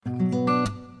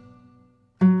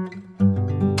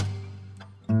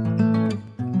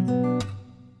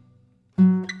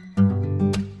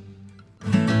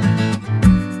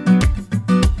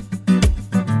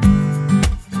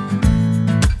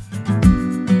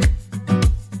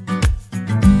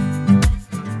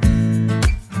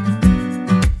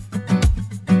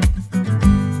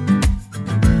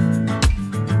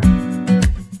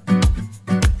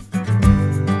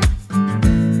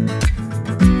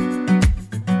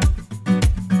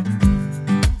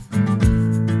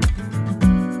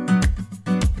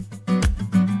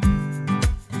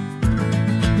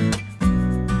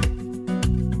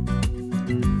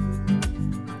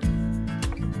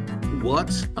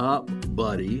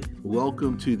everybody.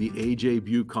 Welcome to the AJ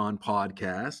Bucon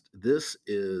podcast. This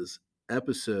is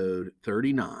episode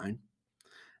 39,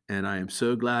 and I am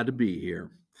so glad to be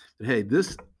here. But hey,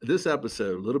 this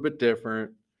episode, a little bit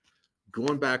different,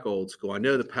 going back old school. I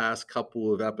know the past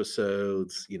couple of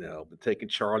episodes, been taking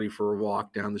Charlie for a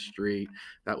walk down the street.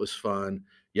 That was fun.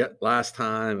 Yet last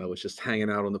time I was just hanging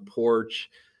out on the porch,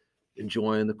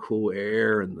 enjoying the cool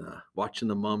air and watching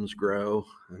the mums grow,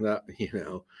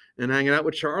 and hanging out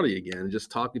with Charlie again,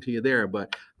 just talking to you there.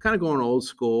 But kind of going old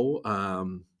school. I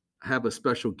have a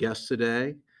special guest today.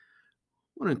 I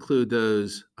want to include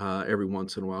those every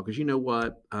once in a while because you know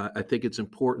what? I think it's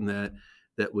important that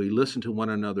we listen to one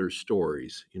another's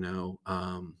stories.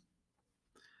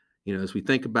 As we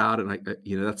think about it,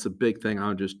 and that's a big thing.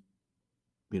 I'm just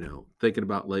thinking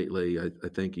about lately. I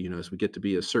think as we get to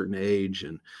be a certain age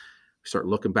and we start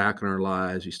looking back on our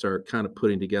lives, we start kind of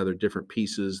putting together different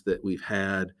pieces that we've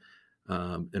had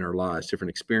in our lives, different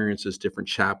experiences, different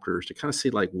chapters to kind of see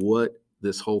like what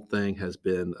this whole thing has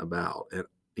been about. And,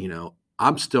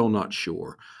 I'm still not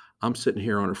sure. I'm sitting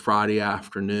here on a Friday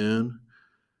afternoon.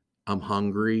 I'm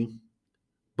hungry,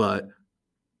 but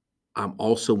I'm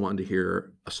also wanting to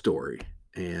hear a story.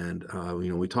 And,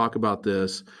 we talk about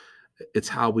this. It's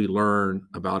how we learn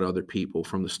about other people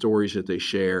from the stories that they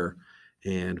share.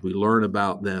 And we learn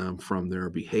about them from their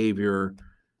behavior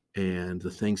and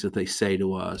the things that they say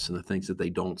to us and the things that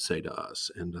they don't say to us.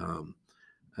 And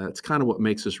that's kind of what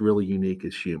makes us really unique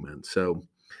as humans. So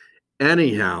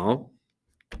anyhow,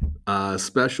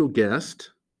 special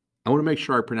guest. I want to make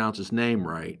sure I pronounce his name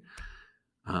right.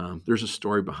 There's a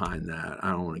story behind that.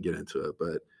 I don't want to get into it,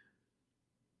 but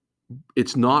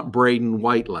it's not Braden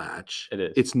Whitelatch. It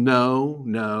is. It's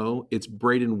it's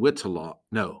Braden Whitelaw.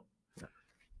 No.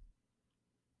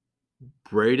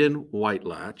 Braden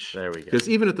Whitelatch. There we go. Because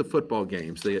even at the football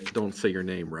games, they don't say your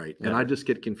name right. And I just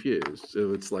get confused.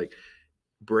 So it's like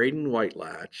Braden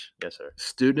Whitelatch. Yes, sir.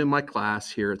 Student in my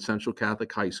class here at Central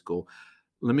Catholic High School.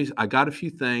 I got a few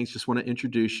things. Just want to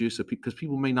introduce you because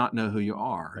people may not know who you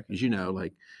are. Okay. As you know,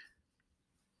 like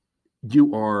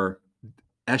you are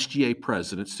SGA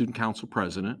president, student council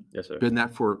president. Yes, sir. Been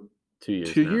that for 2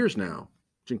 years. 2 years now.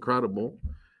 It's incredible.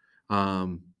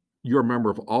 You're a member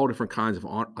of all different kinds of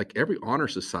like every honor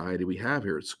society we have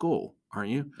here at school, aren't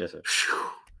you? Yes, sir. Whew.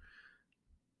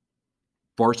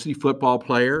 Varsity football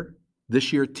player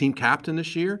this year, team captain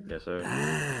this year. Yes, sir.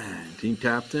 Dang, team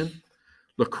captain.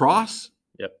 Lacrosse.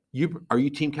 Yep. Are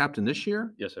you team captain this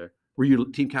year? Yes, sir. Were you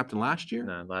team captain last year?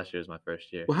 No, last year was my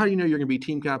first year. Well, how do you know you're going to be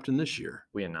team captain this year?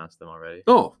 We announced them already.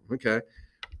 Oh, okay.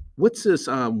 What's this?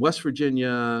 West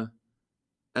Virginia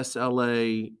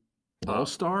SLA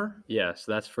All-Star? Yeah,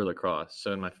 so that's for lacrosse.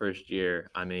 So in my first year,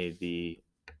 I made the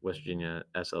West Virginia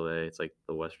SLA. It's like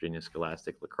the West Virginia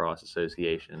Scholastic Lacrosse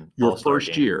Association. Your All-Star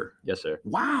first game. year? Yes, sir.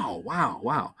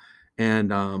 Wow.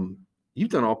 And you've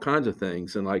done all kinds of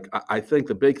things. And like I think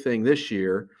the big thing this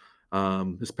year,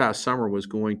 this past summer, was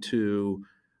going to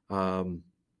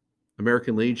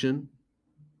American Legion,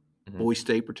 Boys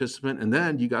State participant. And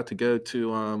then you got to go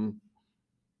to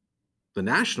the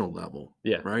national level,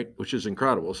 right? Which is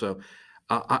incredible. So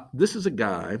this is a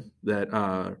guy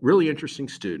that really interesting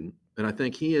student. And I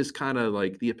think he is kind of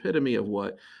like the epitome of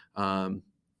what I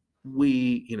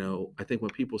think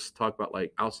when people talk about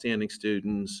like outstanding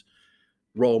students,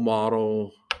 role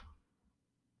model,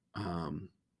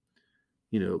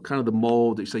 kind of the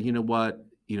mold, they say, you know what,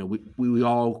 we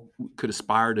all could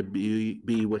aspire to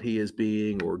be what he is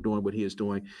being or doing what he is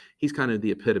doing. He's kind of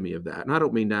the epitome of that. And I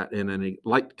don't mean that in any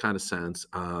light kind of sense.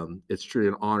 It's truly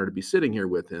an honor to be sitting here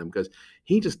with him because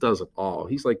he just does it all.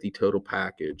 He's like the total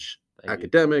package.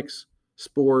 Academics,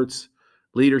 sports,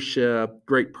 leadership,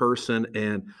 great person.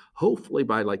 And hopefully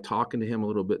by like talking to him a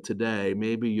little bit today,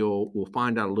 maybe we'll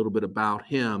find out a little bit about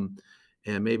him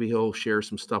and maybe he'll share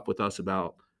some stuff with us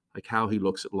about like how he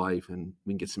looks at life, and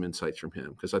we can get some insights from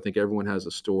him because I think everyone has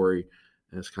a story,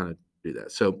 and it's kind of do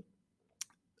that. So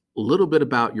a little bit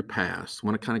about your past. I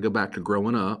want to kind of go back to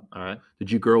growing up. All right. Did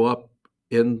you grow up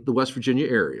in the West Virginia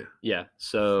area? Yeah.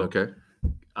 So okay.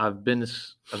 I've gone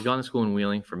to school in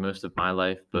Wheeling for most of my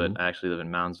life, but I actually live in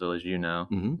Moundsville, as you know,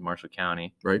 in Marshall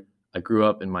County. Right. I grew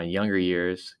up in my younger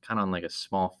years kind of on like a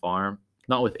small farm,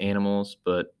 not with animals,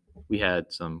 but we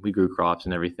grew crops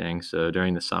and everything. So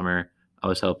during the summer, I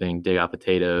was helping dig out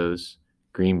potatoes,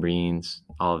 green beans,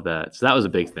 all of that. So that was a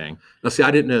big thing. Now, see,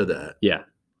 I didn't know that. Yeah.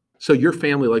 So your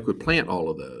family like would plant all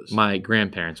of those? My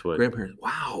grandparents would.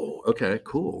 Wow. Okay,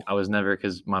 cool. I was never,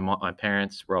 because my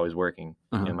parents were always working.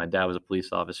 My dad was a police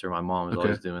officer. My mom was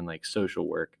always doing like social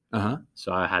work.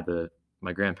 So I had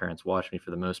my grandparents watch me for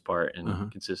the most part, and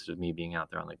it consisted of me being out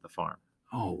there on like the farm.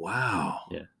 Oh, wow.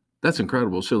 Yeah. That's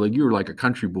incredible. So like you were like a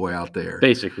country boy out there.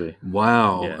 Basically.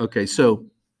 Wow. Yeah. Okay. So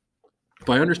if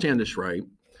I understand this right,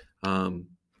 um,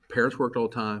 parents worked all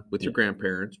the time with your Yeah.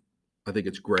 grandparents. I think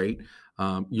it's great.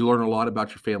 You learn a lot about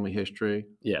your family history,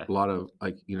 Yeah. a lot of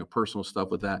like, personal stuff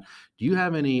with that. Do you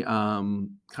have any kind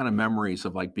of memories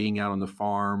of like being out on the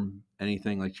farm?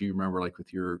 Anything like you remember, like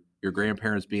with your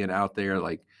grandparents being out there,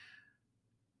 like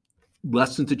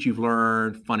lessons that you've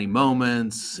learned, funny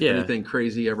moments, Yeah. anything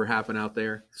crazy ever happen out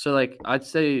there? So like I'd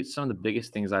say some of the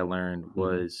biggest things I learned Mm-hmm.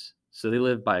 was so they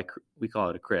live by we call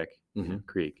it a creek, Mm-hmm.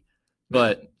 creek,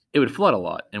 but it would flood a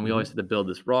lot, and we Mhm. always had to build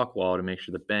this rock wall to make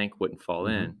sure the bank wouldn't fall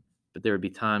Mhm. in. But there would be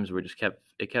times where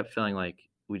it kept feeling like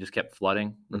we just kept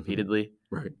flooding repeatedly,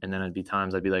 Right. and then it'd be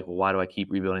times I'd be like, well, why do I keep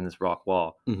rebuilding this rock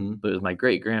wall? Mm-hmm. But it was my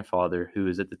great grandfather who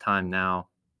is at the time now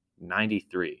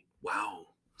 93, Wow.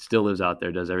 still lives out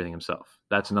there, does everything himself.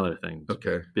 That's another thing.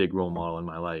 Okay. Big role model in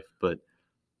my life, but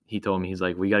he told me, he's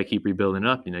like, we got to keep rebuilding it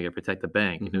up. You got to protect the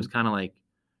bank. And it was kind of like,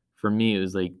 for me, it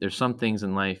was like, there's some things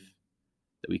in life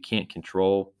that we can't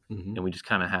control, Mm-hmm. and we just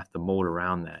kind of have to mold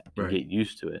around that and Right. get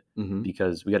used to it, Mm-hmm.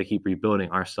 because we got to keep rebuilding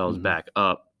ourselves Mhm. back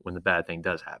up when the bad thing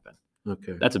does happen.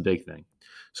 Okay. That's a big thing.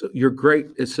 So it's your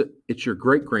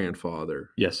great grandfather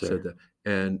Yes, sir. said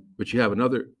that, but you have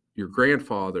your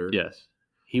grandfather. Yes.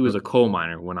 He was a coal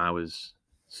miner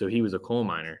so he was a coal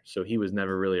miner. So he was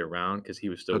never really around because he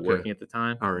was still Okay. working at the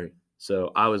time. All right.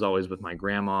 So I was always with my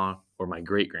grandma or my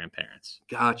great grandparents.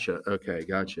 Gotcha. Okay.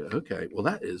 Gotcha. Okay. Well,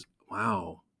 that is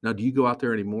wow. Now, do you go out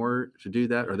there anymore to do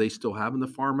that? Are they still having the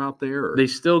farm out there? Or? They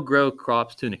still grow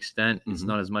crops to an extent. It's Mhm.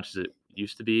 not as much as it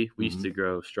used to be. We used Mhm. to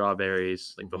grow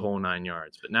strawberries, like the Mhm. whole 9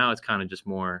 yards. But now it's kind of just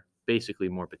basically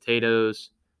more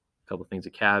potatoes, a couple things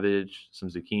of cabbage, some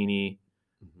zucchini,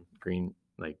 Mhm. green,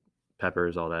 like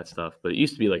peppers, all that stuff. But it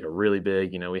used to be like a really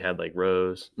big, we had like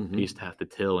rows. Mhm. I used to have to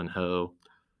till and hoe.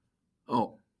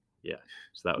 Oh, Yeah.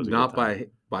 So that was a not good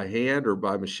time. by hand or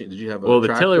by machine? Did you have a Well, the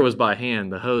tractor? tiller was by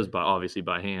hand. The hoe's obviously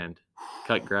by hand.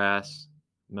 Cut grass,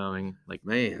 mowing, like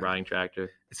Man, riding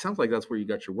tractor. it sounds like that's where you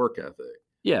got your work ethic.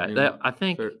 Yeah, You that know, I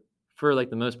think fair- for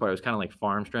like the most part, it was kind of like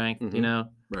farm strength. Mhm.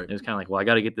 Right. It was kind of like, well, I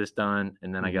got to get this done,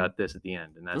 and then I Mhm. got this at the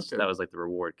end, and Okay. that was like the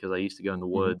reward, because I used to go in the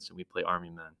woods and we play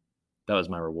Army Men. That was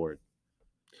my reward.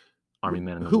 Army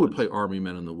Men in the Who woods. would play Army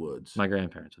Men in the Woods? My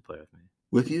grandparents would play with me.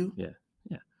 With you? Yeah,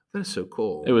 yeah. That is so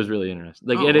cool. It was really interesting.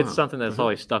 Like, Oh, and it's wow. something that's Uh-huh.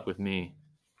 always stuck with me.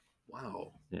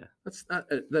 Wow. Yeah.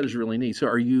 That is really neat. So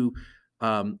are you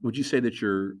would you say that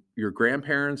your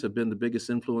grandparents have been the biggest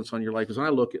influence on your life? Because when I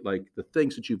look at like the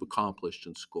things that you've accomplished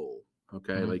in school,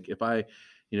 okay, Mhm. like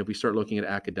if we start looking at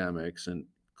academics, and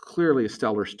clearly a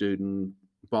stellar student,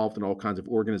 involved in all kinds of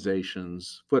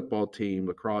organizations, football team,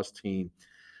 lacrosse team,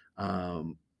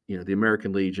 the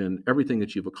American Legion, everything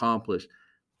that you've accomplished,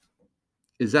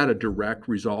 is that a direct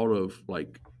result of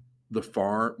like the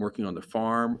farm, working on the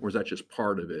farm, or is that just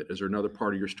part of it? Is there another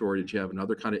part of your story that you have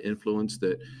another kind of influence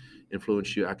that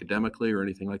influenced you academically or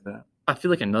anything like that? I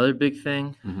feel like another big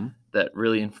thing Mm-hmm. that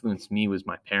really influenced me was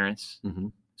my parents. Mm-hmm.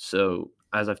 So,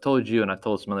 as I've told you, and I've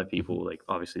told some other people, like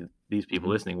obviously these people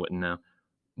Mhm. listening wouldn't know,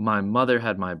 my mother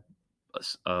had my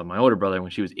older brother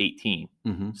when she was 18.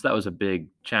 Mm-hmm. So that was a big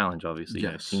challenge, obviously.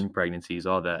 Yes. Teen pregnancies,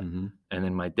 all that. Mm-hmm. And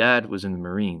then my dad was in the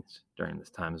Marines during this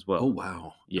time as well. Oh,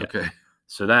 wow. Yeah. Okay.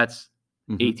 So that's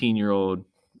Mhm. 18-year-old.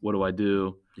 What do I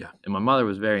do? Yeah. And my mother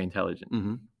was very intelligent.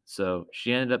 Mm-hmm. So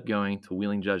she ended up going to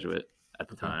Wheeling Jesuit at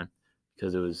the Okay. time,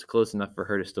 because it was close enough for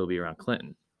her to still be around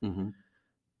Clinton. Mm-hmm.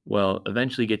 Well,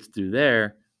 eventually gets through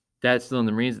there. Dad's still in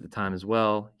the Marines at the time as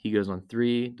well. He goes on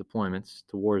 3 deployments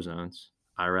to war zones,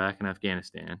 Iraq and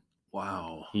Afghanistan.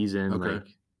 Wow. He's in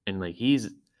Okay.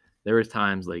 there was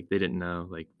times like they didn't know,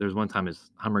 like there was one time his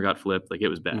Hummer got flipped, like it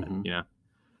was bad, Mhm.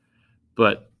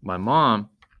 But my mom,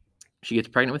 she gets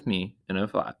pregnant with me in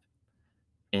 2005,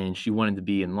 and she wanted to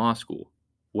be in law school.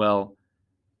 Well,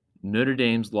 Notre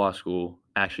Dame's law school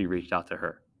actually reached out to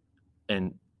her.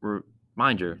 And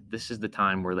mind you, this is the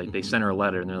time where like they Mhm. sent her a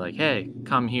letter and they're like, hey,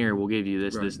 come here, we'll give you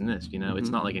this, Right. this, and this. It's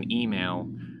Mhm. not like an email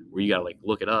where you gotta like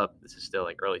look it up. This is still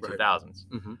like early Right. 2000s.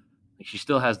 Mm-hmm. Like, she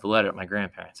still has the letter at my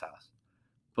grandparents' house.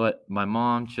 But my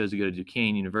mom chose to go to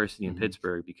Duquesne University in Mhm.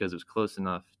 Pittsburgh because it was close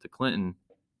enough to Clinton.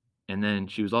 And then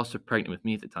she was also pregnant with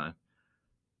me at the time.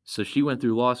 So she went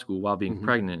through law school while being Mhm.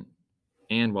 pregnant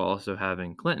and while also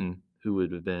having Clinton, who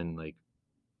would have been like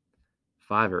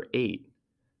 5 or 8,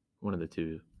 one of the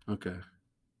two. Okay.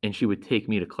 And she would take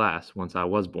me to class once I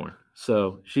was born.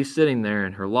 So she's sitting there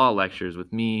in her law lectures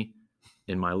with me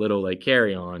in my little like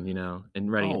carry-on,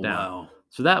 and writing it down. Wow.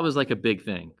 So that was like a big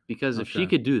thing, because if she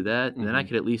Okay. could do that, then I Mhm.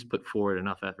 could at least put forward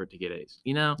enough effort to get A's,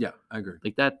 Yeah, I agree.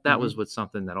 Like that Mhm. was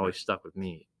something that always stuck with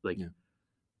me. Like Yeah.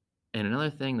 And another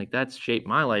thing, like, that's shaped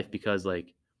my life because,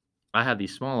 like, I have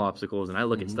these small obstacles and I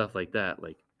look at Mhm. stuff like that.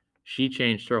 Like, she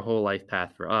changed her whole life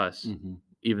path for us, Mhm.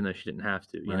 even though she didn't have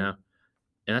to, you Right. know?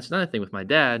 And that's another thing with my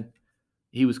dad.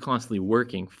 He was constantly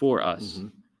working for us.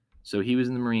 Mhm. So he was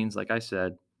in the Marines, like I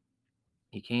said.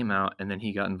 He came out and then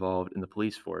he got involved in the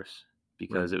police force Right.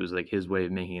 because it was like his way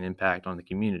of making an impact on the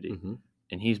community. Mhm.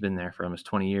 And he's been there for almost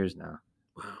 20 years now.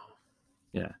 Wow.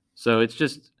 Yeah. So it's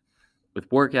just with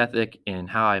work ethic and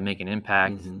how I make an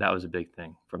impact, Mhm. that was a big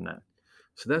thing from that.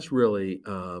 So that's really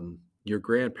your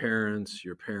grandparents,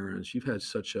 your parents. You've had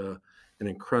such an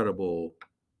incredible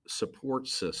support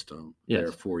system there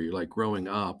Yes. for you. Like growing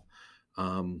up,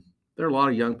 there are a lot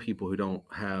of young people who don't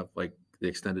have like the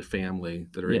extended family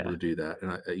that are able Yeah. to do that,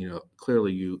 and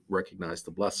clearly you recognize the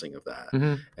blessing of that.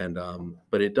 Hmm. And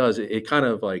but it does it kind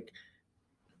of like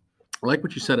I like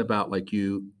what you said about like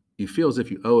you feel as if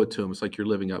you owe it to them. It's like you're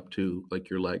living up to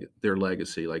like their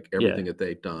legacy, like Yeah. everything that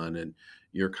they've done, and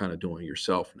you're kind of doing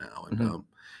yourself now. Hmm.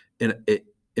 And it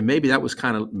and maybe that was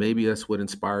kind of maybe that's what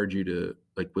inspired you to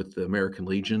like with the American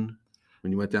Legion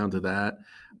when you went down to that.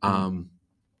 Hmm. Um,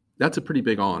 that's a pretty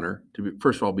big honor to be,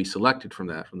 first of all, be selected from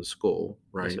that from the school,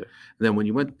 Yes, right? sir. And then when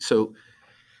you went, so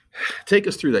take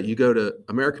us through that. You go to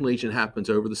American Legion happens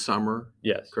over the summer,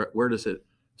 Yes. correct? Where does it?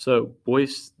 So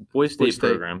Boys Boys State State?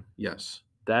 program Yes.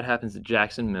 that happens at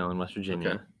Jackson Mill in West Okay.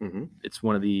 Virginia. Hmm. It's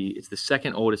the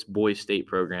second oldest boys state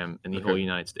program in the whole Okay.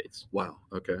 United States. Wow.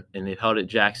 Okay. And they've held at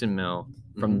Jackson Mill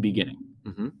from the Mhm. beginning.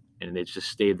 Mhm. And it's just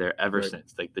stayed there ever Right.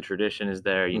 since. Like the tradition is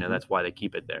there, Mhm. that's why they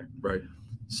keep it there. Right.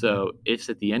 So it's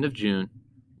at the end of June.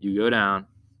 You go down,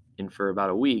 and for about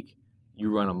a week,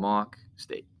 you run a mock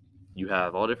state. You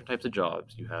have all different types of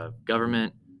jobs. You have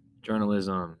government,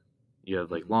 journalism, you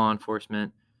have like Mhm. law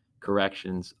enforcement,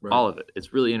 corrections, Right. all of it.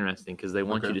 It's really interesting because they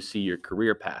want you Okay. to see your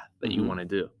career path that you Mhm. want to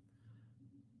do.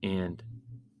 And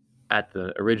at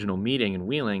the original meeting in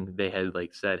Wheeling, they had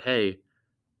like said, hey,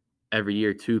 every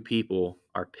year 2 people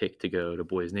are picked to go to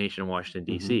Boys Nation in Washington,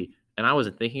 Mhm. D.C. And I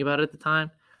wasn't thinking about it at the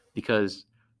time because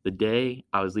the day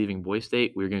I was leaving Boys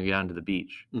State, we were going to go down to the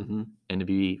beach. Mhm. And to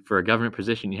be for a government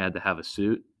position, you had to have a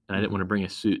suit. And I didn't want Mhm. to bring a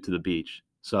suit to the beach.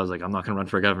 So I was like, I'm not going to run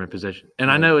for a government position. And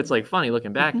I Right. know it's like funny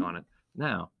looking back Mhm. on it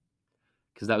now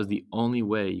because that was the only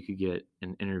way you could get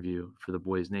an interview for the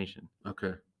Boys Nation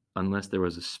Okay. unless there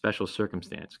was a special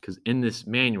circumstance. Because in this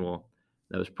manual,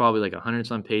 that was probably like 100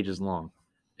 some pages long,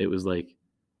 it was like,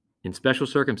 in special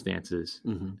circumstances,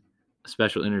 Mhm. a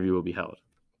special interview will be held.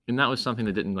 And that was something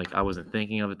that didn't like I wasn't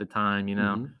thinking of at the time.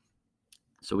 Mhm.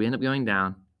 So we end up going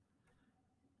down,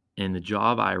 and the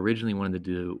job I originally wanted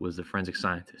to do was the forensic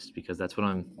scientist because that's what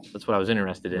I was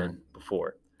interested Right. in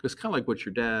before. It's kind of like what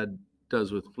your dad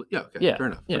does with. Yeah. Okay. Yeah, Fair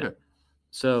enough. yeah. Okay.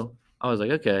 So I was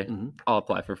like, okay, Mhm. I'll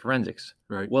apply for forensics.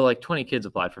 Right. Well, like 20 kids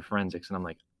applied for forensics, and I'm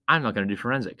like, I'm not going to do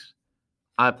forensics.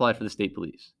 I applied for the state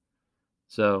police.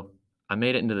 So I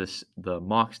made it into the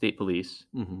mock state police,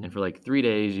 Mhm. and for like 3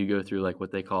 days, you go through like what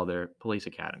they call their police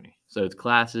academy. So it's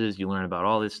classes, you learn about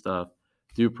all this stuff,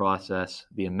 due process,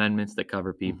 the amendments that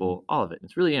cover Mhm. people, all of it.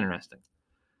 It's really interesting.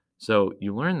 So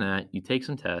you learn that, you take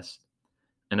some tests,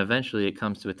 and eventually it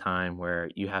comes to a time where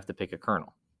you have to pick a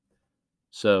colonel.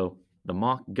 So the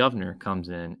mock governor comes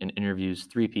in and interviews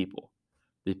 3 people.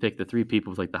 They pick the 3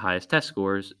 people with like the highest test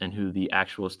scores and who the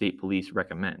actual state police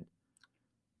recommend.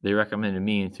 They recommended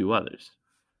me and 2 others.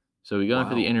 So we go in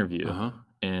for the Wow. interview, Uh-huh.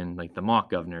 and like the mock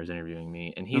governor is interviewing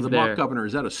me, and Now he's the mock there. governor,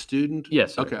 is that a student?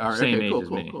 Yes, sir. Okay. All right. Same Okay. age Cool. as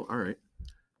Cool. me. Cool. All right.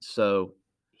 So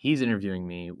he's interviewing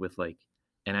me with like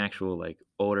an actual like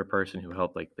older person who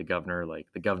helped like the governor,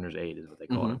 like the governor's aide is what they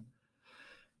call Mhm. him.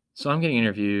 So I'm getting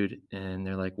interviewed, and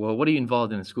they're like, "Well, what are you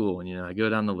involved in at school?" And I go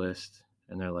down the list,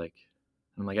 and they're like,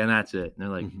 "I'm like, and that's it." And they're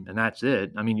like, Mhm. "And that's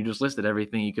it? I mean, you just listed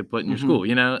everything you could put in your Mhm. school."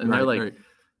 And they're Right. like, Right.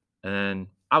 and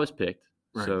I was picked,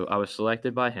 Right. so I was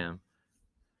selected by him.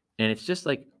 And it's just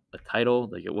like a title,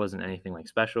 like it wasn't anything like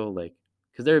special, like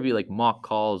because there would be like mock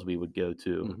calls we would go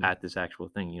to Mhm. at this actual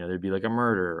thing. There'd be like a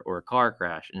murder or a car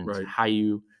crash, and it's Right. how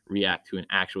you react to an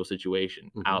actual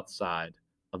situation Mhm. outside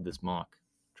of this mock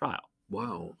trial.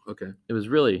 Wow. Okay. It was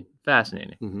really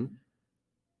fascinating. Mhm.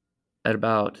 At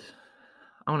about,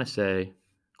 I want to say,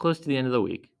 close to the end of the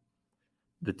week,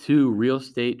 the 2 real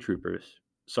state troopers,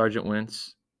 Sergeant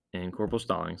Wentz and Corporal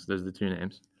Stallings, those are the 2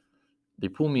 names, they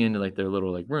pull me into like their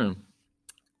little like room.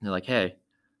 And they're like, "Hey,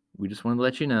 we just wanted to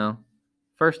let you know.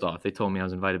 First off, they told me I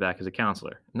was invited back as a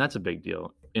counselor, and that's a big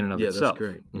deal in and of Yeah, that's itself.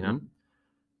 great.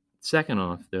 Second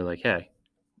off, they're like, "Hey,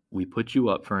 we put you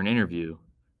up for an interview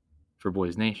for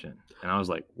Boys Nation," and I was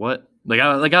like, "What?" I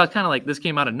was kind of like, this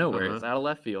came out of nowhere. Uh-huh. It's out of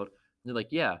left field. And they're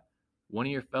like, "Yeah, one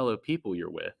of your fellow people you're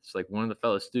with, it's like one of the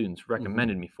fellow students Mhm.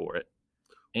 recommended me for it."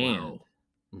 And Wow.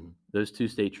 Mhm. those 2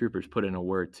 state troopers put in a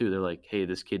word too. They're like, "Hey,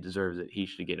 this kid deserves it. He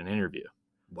should get an interview."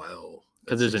 Wow.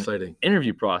 Because That's there's an exciting.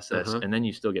 interview process, Uh-huh. and then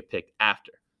you still get picked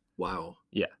after. Wow.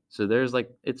 Yeah. So there's like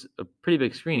it's a pretty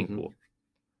big screening Mhm. pool.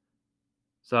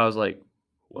 So I was like,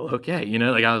 "Well, okay."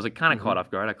 Like I was like kind of caught Mhm.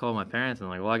 off guard. I called my parents and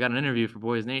I'm like, "Well, I got an interview for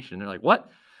Boys Nation." They're like, "What?"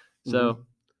 Mhm. So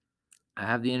I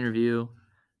have the interview.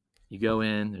 You go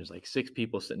in, there's like 6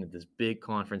 people sitting at this big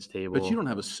conference But you table. don't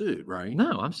have a suit, right?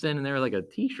 No, I'm standing there with like a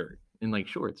t-shirt and like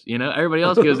shorts. Everybody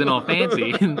else goes in all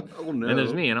fancy Oh, and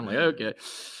there's no. me and I'm like, "Okay."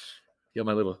 Got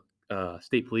my little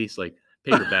state police like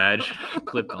paper badge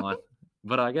clipped on.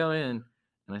 But I go in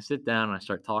and I sit down and I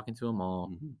start talking to them all.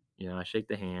 Mhm. I shake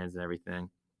the hands and everything.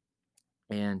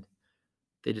 And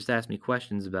they just ask me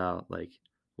questions about like,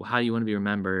 well, how do you want to be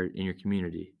remembered in your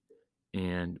community?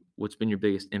 And what's been your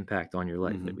biggest impact on your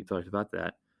life? Like Mhm. we talked about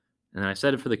that. And then I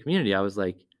said it for the community. I was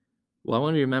like, well, I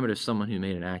want to be remembered as someone who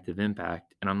made an active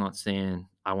impact. And I'm not saying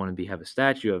I want to have a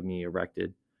statue of me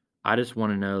erected. I just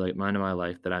want to know, like, mind of my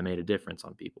life that I made a difference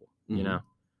on people. Mhm.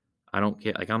 I don't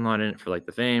care. Like, I'm not in it for like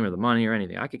the fame or the money or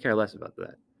anything. I could care less about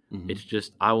that. Mhm. It's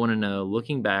just, I want to know,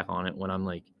 looking back on it when I'm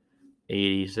like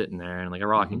 80, sitting there in like a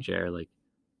rocking Mhm. chair, like,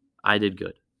 I did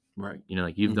good. Right.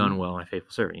 Like, you've Mhm. done well, my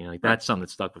faithful servant. Like, Right. that's something that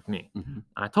stuck with me. Mhm. And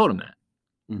I told them that.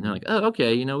 And they're Mhm. like, oh,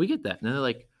 okay, we get that. And then they're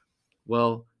like,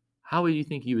 well, how would you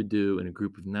think you would do in a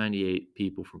group of 98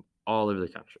 people from all over the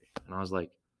country? And I was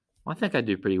like, well, I think I'd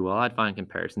do pretty well. I'd find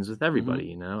comparisons with Mhm.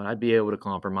 everybody, and I'd be able to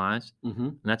compromise. Mhm.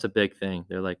 And that's a big thing.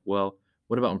 They're like, well,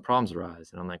 what about when problems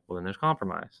arise? And I'm like, well, then there's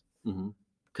compromise. Mhm.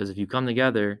 Because if you come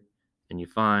together and you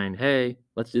find, hey,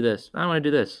 let's do this, I want to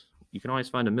do this, you can always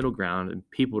find a middle ground, and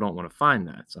people don't want to find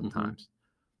that Mhm. sometimes.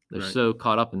 They're Right. so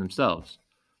caught up in themselves.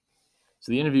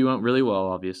 So the interview went really well,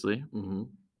 obviously. Mhm.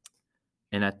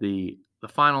 And at the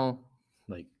final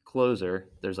like closer,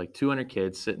 there's like 200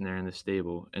 kids sitting there in the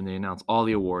stable, and they announce all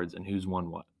the awards and who's won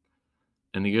what.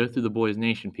 And they go through the Boys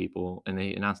Nation people, and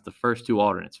they announce the first 2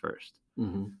 alternates first.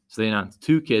 Mhm. So they announced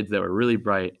 2 kids that were really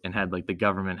bright and had like the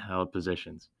government held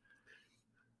positions.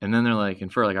 And then they're like,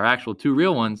 and for like our actual 2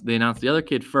 real ones, they announced the other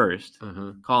kid first,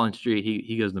 Uh-huh. Colin Street.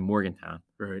 He goes to Morgantown.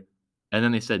 Right. And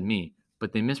then they said me,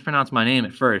 but they mispronounced my name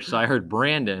at first. So I heard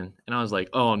Brandon, and I was like,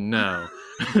 oh no.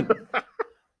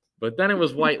 But then it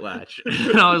was White Latch.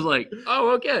 And I was like,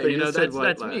 oh, okay. They just said White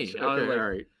That's Latch. me. I was Okay, like, all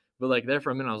right. but like there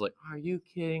for a minute, I was like, are you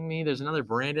kidding me? There's another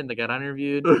Brandon that got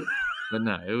interviewed. But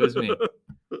no, it was me.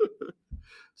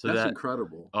 So That's that,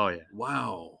 incredible. oh yeah,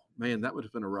 Wow. Man, that would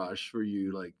have been a rush for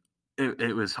you, like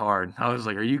it was hard. I was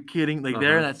like, are you kidding? Like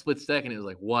there in Uh-huh. that split second, it was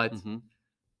like, what? Mhm.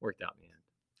 Worked out in the end.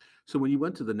 So when you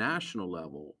went to the national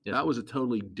level, Yes, that sir. was a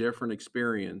totally different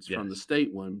experience from the Yes.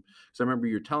 state one. So I remember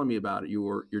you're telling me about it.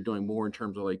 You're doing more in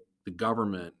terms of like the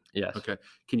government. Yes. Okay.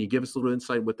 Can you give us a little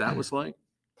insight what that was like?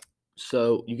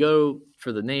 So you go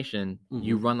for the nation,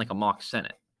 you Mhm. run like a mock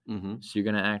Senate. Mhm. So you're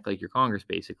going to act like your Congress,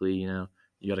 basically. You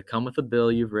got to come with a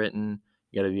bill you've written.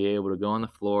 You got to be able to go on the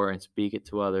floor and speak it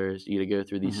to others. You got to go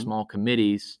through these Mhm. small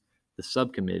committees, the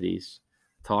subcommittees,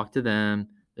 talk to them.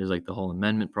 There's like the whole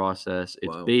amendment process. It's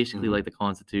Wow. basically Mhm. like the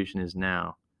Constitution is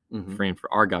now Mhm. framed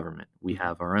for our government. We Mhm.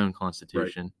 have our own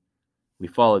Constitution. We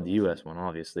followed the U.S. one,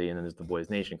 obviously, and then there's the Boys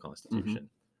Nation Constitution.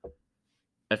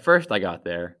 At first, I got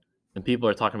there, and people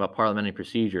are talking about parliamentary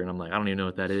procedure, and I'm like, I don't even know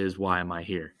what that is. Why am I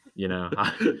here?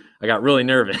 I got really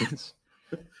nervous.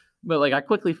 But like I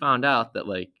quickly found out that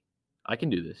like I can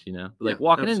do this. But Yeah, like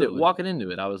walking absolutely. into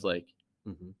it, I was like,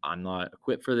 Mhm. I'm not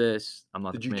equipped for this. I'm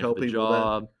not Did the you man tell for the people that?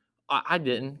 job. I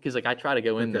didn't, because like I try to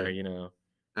go in there,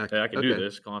 Okay. hey, I can do Okay.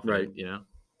 this, Right. confident,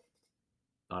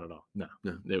 Not at all. No.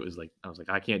 No. It was like I was like,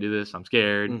 I can't do this. I'm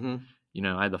scared. Mhm.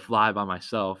 I had to fly by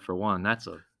myself for one.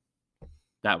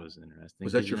 That was interesting.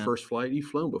 Was 'Cause, that your first flight? You've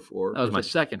flown before. that was Was my it?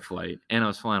 second flight, and I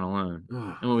was flying alone.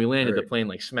 Oh, And when we landed, the alright. plane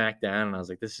like smacked down, and I was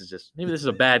like, maybe this is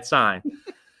a bad sign.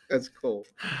 That's cool.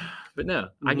 But no,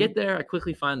 I Mhm. get there. I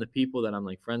quickly find the people that I'm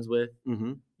like friends with.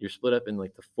 Mhm. You're split up in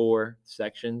like the 4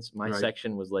 sections. My Right.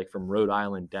 section was like from Rhode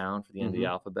Island down for the end of the Mhm.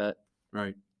 alphabet.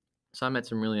 Right. So I met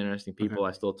some really interesting Okay. people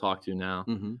I still talk to now.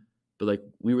 Mhm. But like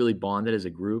we really bonded as a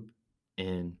group,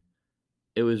 and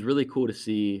it was really cool to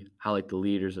see how like the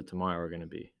leaders of tomorrow are going to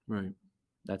be. Right.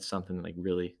 That's something that like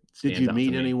really Did stands you out meet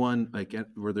to me. anyone, like,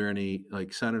 were there any,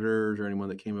 like, senators or anyone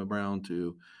that came around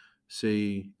to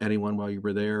see anyone while you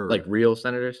were there? Or? Like real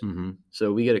senators. Mhm.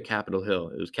 So we get at Capitol Hill.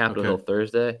 It was Capitol Okay. Hill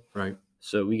Thursday. Right.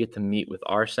 So we get to meet with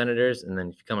our senators, and then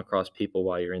if you come across people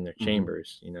while you're in their Mhm.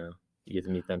 chambers, you get to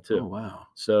meet them too. Oh, wow.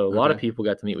 So a lot of Okay. people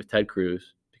got to meet with Ted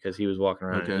Cruz because he was walking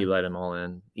around Okay. and he let them all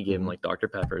in. He gave them Mhm. like Dr.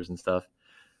 Peppers and stuff.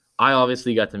 I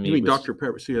obviously got to meet You mean with Dr.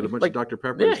 Pepper? So you had a bunch like, of Dr.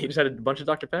 Peppers? yeah, he just had a bunch of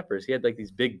Dr. Peppers. He had like these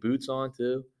big boots on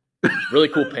too. really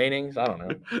cool paintings. I don't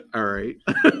know. All right.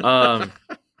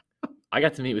 I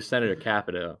got to meet with Senator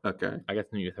Capito. Okay. I got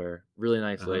to meet with her. Really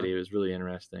nice Uh-huh. lady. It was really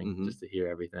interesting Mhm. just to hear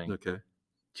everything. Okay.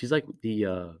 She's like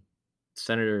the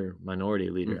senator minority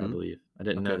leader, I Mhm. believe. I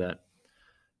didn't know Okay. that.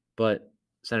 But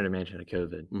Senator Manchin had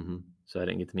COVID, Mm-hmm. so I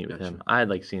didn't get to meet with him. Gotcha. I had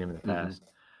like seen him in the Mhm. past.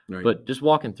 Right. But just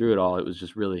walking through it all, it was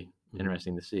just really Mhm.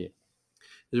 interesting to see.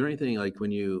 Is there anything like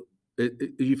when you've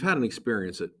had an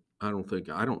experience that I don't think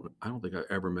I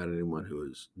ever met anyone who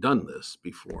has done this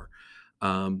before.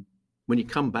 When you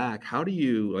come back, how do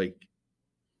you like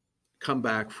come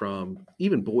back from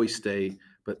even Boise State,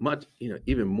 but much,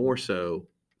 even more so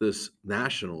this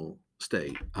national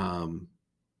state?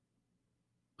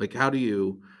 Like how do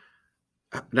you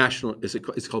national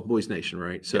it's called Boys Nation,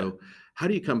 right? So how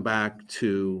do you come back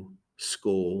to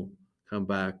school, come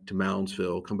back to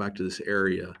Moundsville, come back to this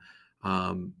area?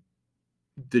 Um,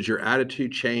 did your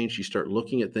attitude change? You start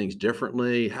looking at things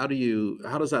differently. How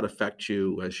does that affect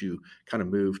you as you kind of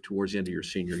move towards the end of your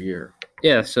senior year?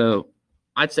 Yeah, so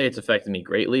I'd say it's affected me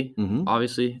greatly. Mm-hmm.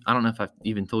 Obviously, I don't know if I've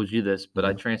even told you this, but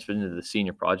I transferred into the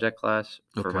senior project class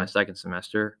for my second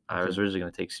semester. I was originally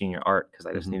going to take senior art because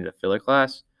I just needed a filler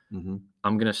class. Mm-hmm.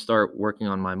 I'm going to start working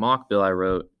on my mock bill I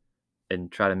wrote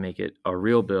and try to make it a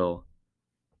real bill,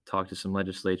 talk to some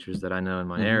legislatures that I know in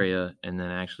my area, and then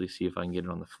actually see if I can get it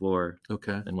on the floor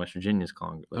in West Virginia's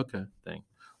Congress thing.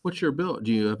 What's your bill?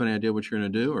 Do you have any idea what you're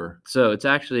going to do? Or So it's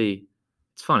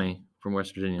funny from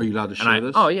West Virginia. Are you allowed to share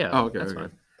this? Oh, yeah. Oh, okay. That's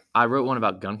fine. I wrote one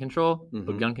about gun control, but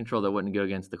Mhm. gun control that wouldn't go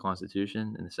against the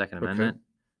Constitution and the Second Amendment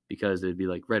because it'd be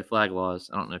like red flag laws.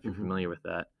 I don't know if you're familiar with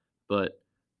that, but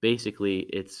basically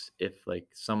it's if like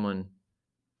someone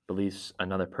believes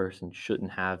another person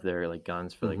shouldn't have their like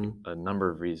guns for like a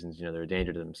number of reasons. They're a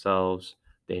danger to themselves,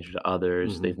 danger to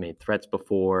others. They've made threats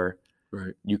before.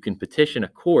 Right. You can petition a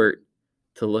court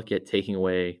to look at taking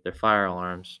away their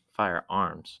firearms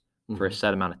for a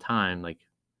set amount of time. Like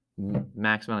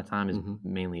max amount of time is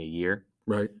mainly a year.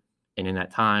 Right. And in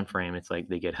that time frame, it's like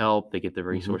they get help, they get the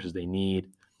resources they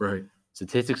need. Right.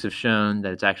 Statistics have shown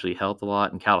that it's actually helped a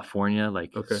lot in California.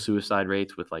 Like suicide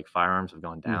rates with like firearms have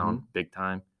gone down big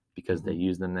time because they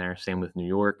use them there. Same with New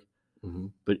York.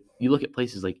 But you look at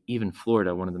places like even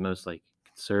Florida, one of the most like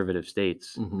conservative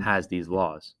states, has these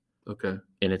laws. Okay.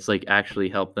 And it's like actually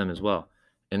helped them as well.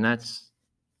 And that's.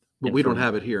 But we don't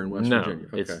have it here in West Virginia.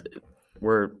 Okay.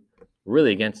 We're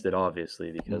really against it,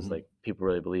 obviously, because like people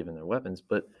really believe in their weapons.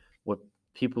 But what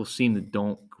people seem to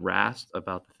don't grasp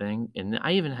about the thing, and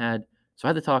I even had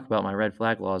to talk about my red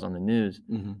flag laws on the news,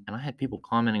 and I had people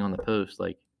commenting on the post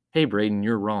like, "Hey, Braden,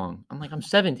 you're wrong." I'm like, I'm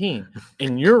 17,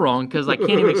 and you're wrong because I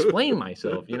can't even explain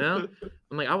myself. I'm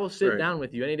like, I will sit down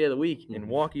with you any day of the week and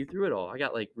walk you through it all. I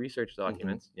got like research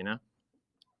documents,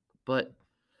 but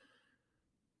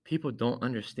people don't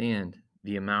understand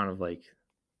the amount of like.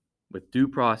 With due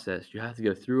process, you have to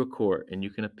go through a court and you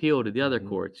can appeal to the other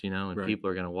courts, and people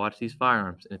are going to watch these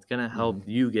firearms and it's going to help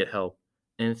you get help.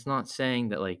 And it's not saying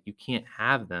that like you can't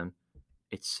have them.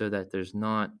 It's so that there's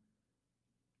not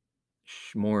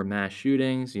more mass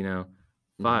shootings,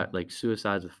 like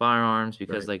suicides with firearms,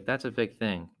 because like that's a big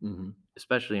thing,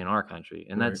 especially in our country.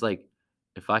 And that's like,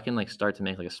 if I can like start to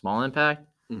make like a small impact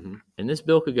and this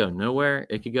bill could go nowhere,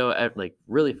 it could go at like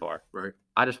really far. Right.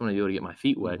 I just want to be able to get my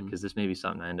feet wet because this may be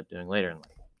something I end up doing later in life.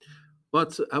 Well,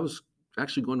 I was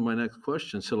actually going to my next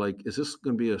question. So, like, is this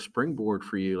going to be a springboard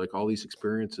for you? Like all these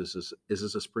experiences, is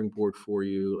this a springboard for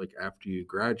you? Like after you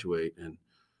graduate and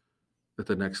at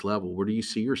the next level, where do you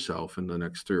see yourself in the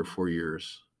next 3 or 4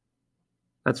 years?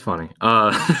 That's funny.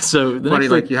 So the funny,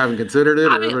 like you haven't considered it.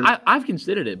 I've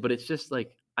considered it, but it's just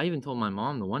like I even told my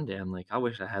mom the one day, I'm like, I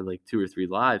wish I had like 2 or 3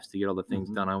 lives to get all the things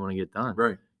done I want to get done.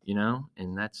 Right.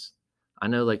 And that's. I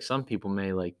know like some people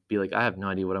may like be like, I have no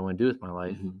idea what I want to do with my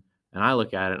life. And I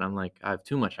look at it and I'm like, I have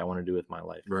too much I want to do with my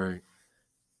life. Right.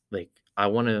 Like I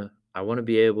want to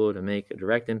be able to make a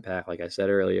direct impact, like I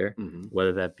said earlier,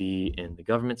 whether that be in the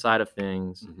government side of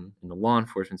things, in the law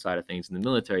enforcement side of things, in the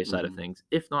military side of things,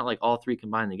 if not like all three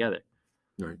combined together.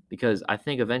 Right. Because I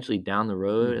think eventually down the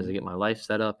road, as I get my life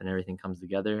set up and everything comes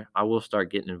together, I will start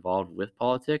getting involved with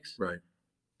politics. Right.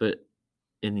 But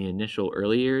in the initial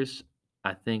early years,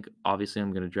 I think obviously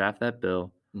I'm going to draft that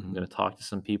bill. I'm going to talk to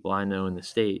some people I know in the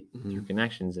state through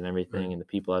connections and everything, and the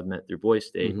people I've met through Boise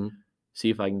State, see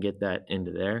if I can get that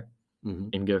into there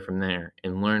and go from there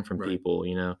and learn from people,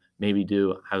 maybe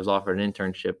I was offered an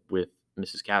internship with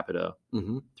Mrs. Capito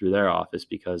through their office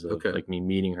because of like me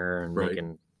meeting her and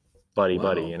making buddy,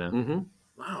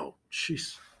 Wow.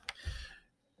 Jeez.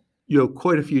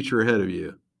 Quite a future ahead of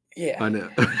you. Yeah. I know.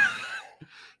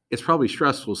 It's probably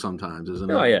stressful sometimes,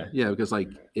 isn't it? Oh, yeah. Yeah, because like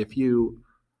if you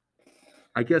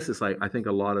I guess it's like I think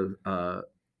a lot of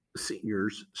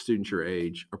seniors, students your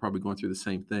age, are probably going through the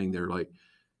same thing. They're like,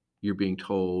 you're being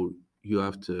told you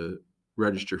have to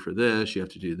register for this, you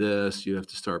have to do this, you have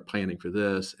to start planning for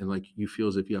this, and like you feel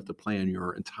as if you have to plan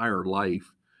your entire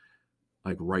life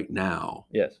like right now,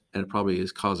 Yes. and it probably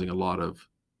is causing a lot of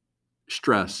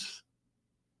stress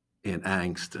and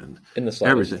angst and In the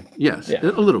slightest. everything. Yes, Yeah.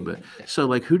 a little bit. So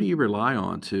like, who do you rely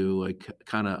on to like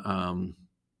kind of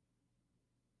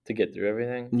To get through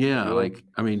everything. yeah, You like,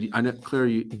 I mean, I know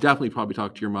clearly you definitely probably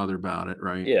talked to your mother about it,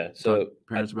 right? Yeah. Talk So to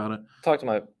parents about it?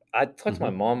 I talked to my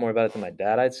Mhm, mom more about it than my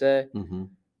dad, I'd say. mhm,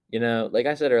 You know, like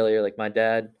I said earlier, like my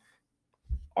dad,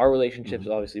 our relationship is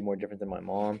mhm, obviously more different than my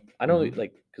mom. I know, mhm,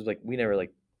 like, because like we never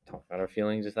like talk about our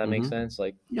feelings, if that makes mhm. sense.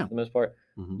 Like Yeah. for the most part,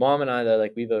 Mhm, mom and I, though,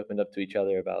 like we've opened up to each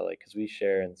other about like because we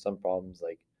share in some problems.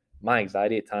 Like my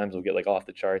anxiety at times will get like off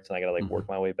the charts, and I gotta like mhm. work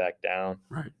my way back down.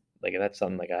 Right. Like and that's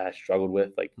something like I struggled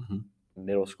with, like Mhm,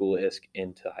 middle school isk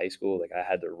into high school. Like I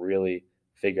had to really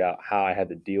figure out how I had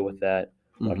to deal with that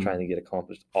while mhm. trying to get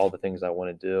accomplished all the things I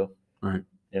want to do. Right,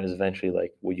 And it was eventually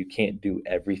like, well, you can't do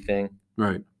everything.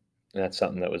 right. And that's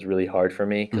something that was really hard for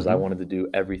me because I Mhm, wanted to do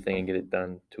everything and get it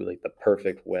done to like the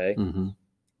perfect way. mhm,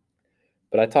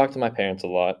 But I talked to my parents a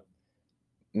lot.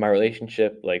 My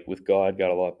relationship like with God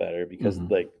got a lot better because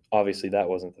mhm, like obviously that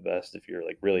wasn't the best if you're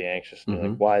like really anxious and you're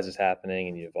like, mhm. why is this happening?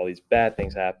 And you have all these bad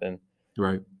things happen.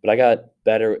 Right. But I got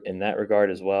better in that regard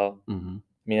as well. Mhm,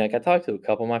 I mean, like I talked to a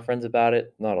couple of my friends about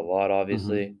it, not a lot, mhm.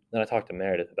 obviously. Then I talked to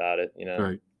Meredith about it. You know,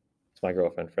 Right. it's my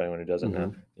girlfriend for anyone who doesn't know.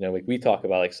 Mhm. You know, like we talk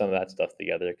about like some of that stuff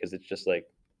together because it's just like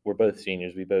we're both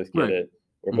seniors, we both get Right. it.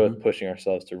 We're both Mhm. pushing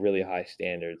ourselves to really high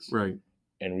standards, Right.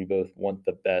 and we both want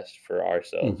the best for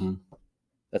ourselves. Mhm.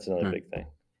 That's another Right. big thing.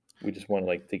 We just want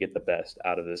like to get the best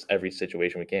out of this every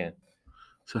situation we can.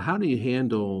 So how do you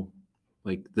handle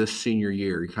like this senior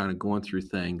year? You're kind of going through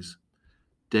things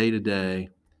day to day.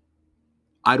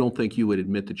 I don't think you would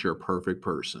admit that you're a perfect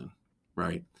person,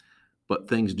 right? But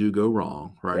things do go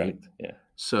wrong, right? Correct. Yeah.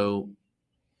 So,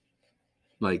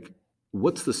 like,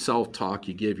 what's the self talk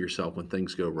you give yourself when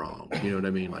things go wrong? You know what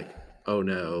I mean? Like, oh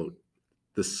no,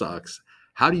 this sucks.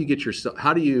 How do you get yourself?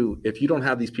 How do you, if you don't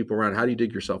have these people around, how do you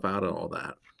dig yourself out of all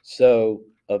that? So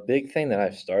a big thing that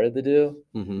I've started to do,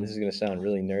 and this Mm-hmm. is going to sound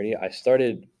really nerdy, I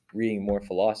started reading more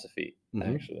philosophy.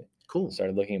 Mm-hmm. Actually, I Cool.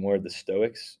 started looking at more of the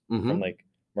Stoics from Mm-hmm. like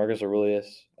Marcus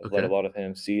Aurelius. I've read a Okay. lot of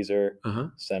him, Caesar, Uh huh.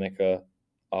 Seneca,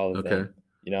 all of Okay. them.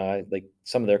 You know, I like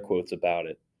some of their quotes about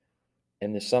it.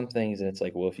 And there's some things, and it's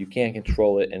like, well, if you can't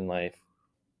control it in life,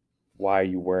 why are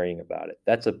you worrying about it?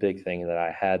 That's a big thing that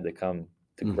I had to come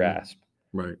to Mm-hmm. grasp.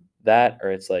 Right. That,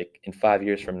 or it's like, in 5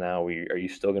 years from now, are you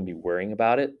still going to be worrying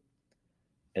about it?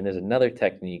 And there's another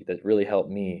technique that really helped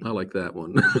me. I like that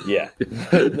one. Yeah.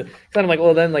 Because I'm like,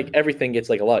 well, then like everything gets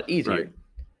like a lot Right. easier.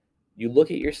 You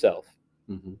look at yourself,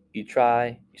 Mm-hmm. you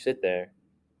try, you sit there,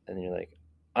 and then you're like,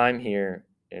 I'm here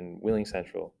in Wheeling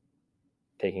Central,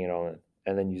 taking it all in.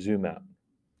 And then you zoom out,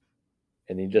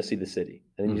 and then you just see the city.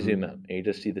 And then you Mm-hmm. zoom out, and you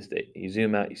just see the state. You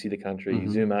zoom out, you see the country. You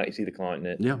Mm-hmm. zoom out, you see the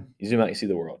continent. Yeah. You zoom out, you see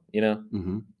the world, you know?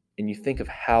 Mm-hmm. And you think of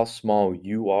how small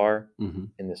you are Mm-hmm.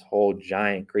 in this whole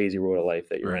giant, crazy world of life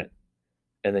that you're Right. in.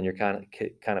 And then you're kind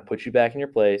of puts you back in your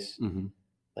place. Mm-hmm.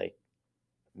 Like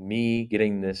me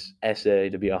getting this essay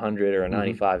to be 100 or a Mm-hmm.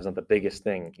 95 is not the biggest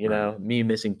thing, you Right. know. Me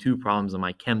missing 2 problems on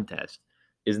my chem test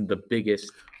isn't the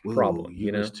biggest Whoa, problem, you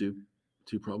you know. missed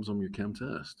two problems on your chem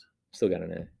test. Still got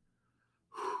an A.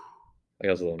 Like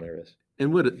I was a little nervous,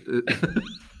 And what?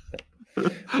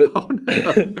 but Oh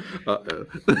no! Uh-oh.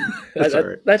 That's all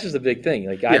right. that's just a big thing.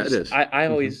 Like Yeah, it is. I Mhm.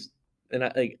 always and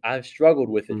I like I've struggled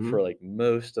with it Mhm. for like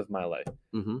most of my life.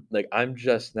 Mhm. Like I'm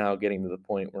just now getting to the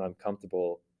point where I'm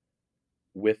comfortable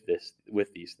with these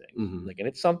things. Mhm. Like, and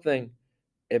it's something.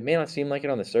 It may not seem like it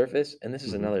on the surface, and this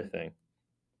is Mhm. another thing.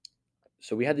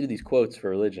 So we had to do these quotes for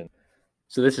religion.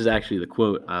 So this is actually the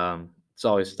quote. It's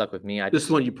always stuck with me. This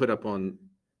is one you put up on.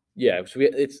 Yeah. So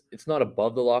it's not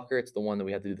above the locker. It's the one that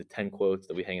we had to do the 10 quotes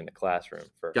that we hang in the classroom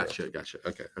for. Gotcha.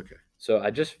 Okay. Okay. So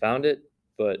I just found it,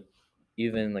 but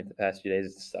even like the past few days,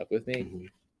 it's stuck with me Mhm.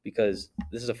 because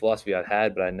this is a philosophy I've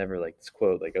had, but I never like this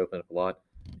quote like opened up a lot.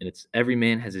 And it's every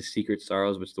man has his secret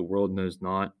sorrows which the world knows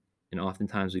not, and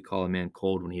oftentimes we call a man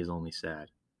cold when he is only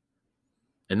sad.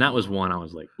 And that was one I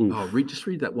was like, ooh. Oh, just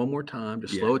read that one more time.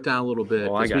 Just Yeah. slow it down a little bit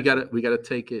Oh, I because got we gotta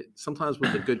take it. Sometimes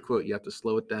with a good quote, you have to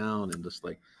slow it down and just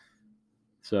like.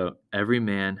 So every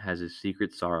man has his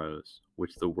secret sorrows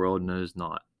which the world knows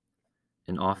not,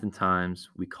 and oftentimes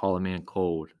we call a man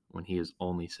cold when he is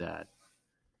only sad.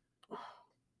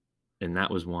 And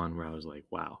that was one where I was like,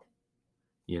 wow,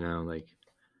 you know, like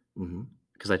Mhm.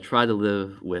 because I try to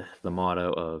live with the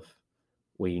motto of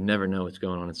where you never know what's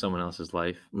going on in someone else's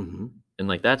life. Mm-hmm. And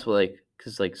like that's what like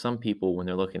because like some people when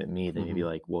they're looking at me, they may be Mm-hmm.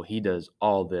 like, well, he does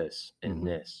all this and Mm-hmm.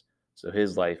 this, so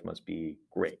his life must be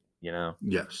great, you know?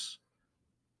 Yes.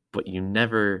 But you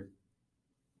never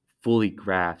fully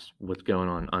grasp what's going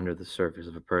on under the surface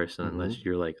of a person Mm-hmm. unless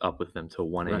you're like up with them till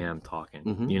 1 Right. a.m. talking,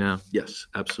 Mm-hmm. you know? Yes,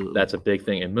 absolutely. That's a big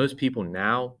thing. And most people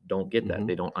now don't get that. Mm-hmm.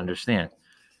 They don't understand.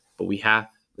 But we have,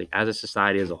 like, as a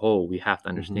society as a whole, we have to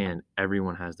Mm-hmm. understand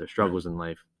everyone has their struggles in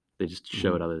life. They just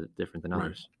show it other different than Right.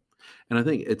 others. And I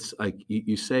think it's like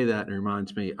you say that, and it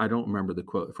reminds me. I don't remember the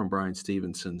quote from Brian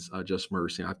Stevenson's "Just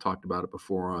Mercy." I've talked about it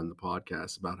before on the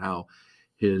podcast about how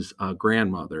his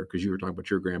grandmother, because you were talking about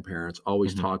your grandparents,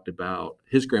 always Mhm. talked about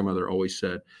his grandmother. Always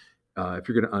said, if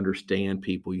you're going to understand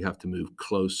people, you have to move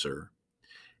closer.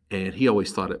 And he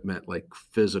always thought it meant like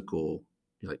physical,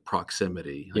 like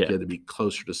proximity, like Yeah. you had to be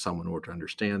closer to someone in order to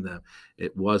understand them.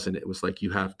 It wasn't. It was like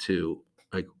you have to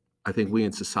like. I think we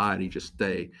in society just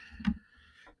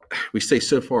stay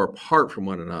so far apart from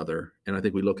one another, and I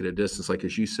think we look at a distance. Like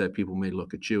as you said, people may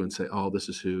look at you and say, "Oh, this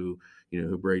is who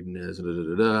who Braden is," and da,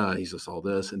 da, da, da. He's just all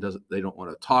this, and doesn't they don't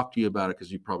want to talk to you about it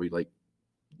because you probably like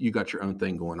you got your own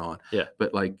thing going on. Yeah.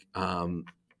 But like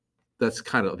that's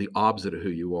kind of the opposite of who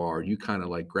you are. You kind of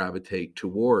like gravitate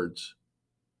towards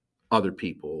other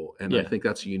people, and I Yeah. think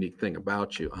that's a unique thing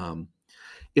about you.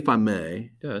 If I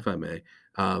may, Yeah.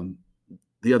 um,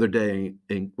 the other day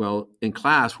in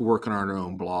class we're working on our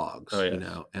own blogs, Oh,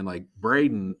 yes. and like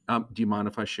Braden, do you mind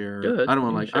if I share? Good. I don't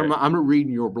want You like can share. I'm not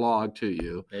reading your blog to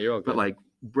you, Yeah, you're all but good. like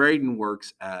Braden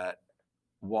works at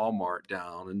Walmart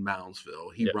down in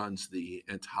Moundsville. He Yeah. runs the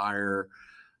entire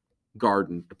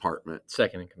garden department.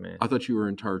 Second in command. I thought you were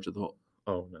in charge of the whole.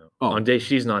 Oh no. Oh. On day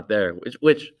she's not there, which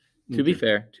to be Okay.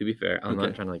 fair, I'm Okay.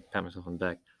 not trying to like pat myself on the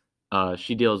back.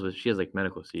 She has like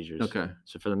medical seizures. Okay.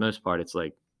 So for the most part, it's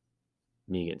like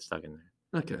me getting stuck in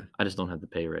there. Okay. I just don't have the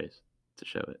pay raise to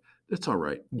show it. That's all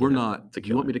right. We're not. it's a Do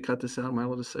you want me killer. to cut this out? Am I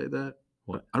allowed to say that?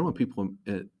 What? I don't want people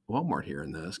at Walmart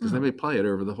hearing this because they No. may play it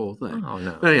over the whole thing. Oh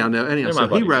no. But anyhow, They're so my he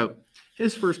buddies. wrote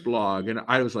his first blog, and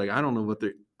I was like, I don't know what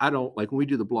they're. I don't like when we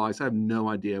do the blogs. I have no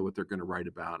idea what they're going to write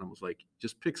about. And I was like,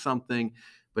 just pick something,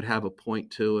 but have a point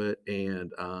to it.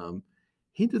 And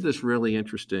he did this really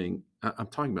interesting. I'm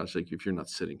talking about like if you're not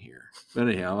sitting here, but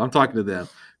anyhow, I'm talking to them.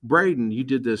 Braden, you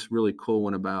did this really cool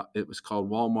one about it was called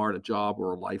Walmart: A Job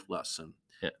or a Life Lesson.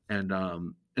 Yeah.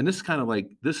 And this is kind of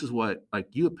like this is what like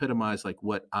you epitomize like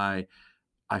what I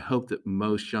hope that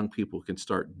most young people can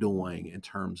start doing in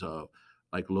terms of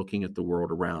like looking at the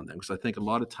world around them. Because I think a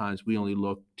lot of times we only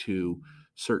look to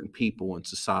certain people in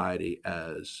society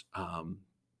as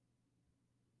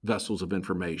vessels of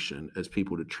information, as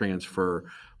people to transfer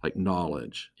like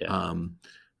knowledge. Yeah.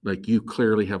 Like you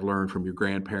clearly have learned from your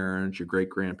grandparents, your great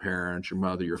grandparents, your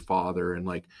mother, your father, and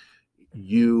like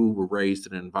you were raised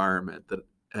in an environment that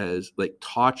has like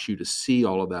taught you to see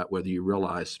all of that, whether you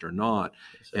realize it or not.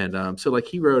 And so like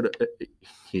he wrote,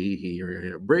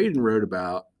 Braden wrote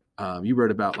about, you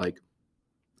wrote about like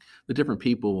the different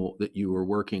people that you were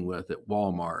working with at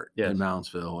Walmart in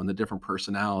Moundsville and the different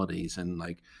personalities and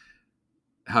like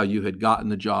how you had gotten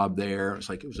the job there. It's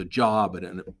like it was a job, but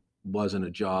it wasn't a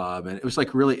job. And it was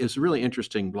like really, it's a really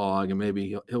interesting blog, and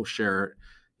maybe he'll share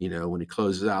it, when he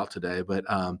closes out today. But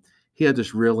he had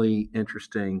this really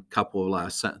interesting couple of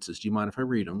last sentences. Do you mind if I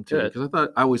read them too? Because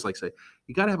I always like to say,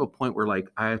 you got to have a point where like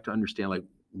I have to understand like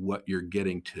what you're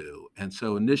getting to. And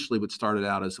so initially what started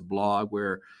out as a blog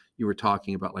where you were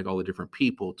talking about like all the different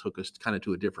people took us kind of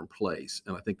to a different place.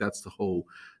 And I think that's the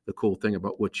cool thing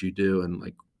about what you do and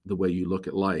like the way you look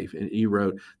at life. And you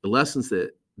wrote the lessons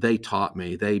that they taught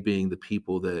me, they being the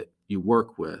people that you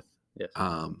work with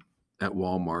at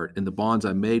Walmart, and the bonds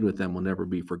I made with them will never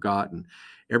be forgotten.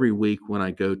 Every week when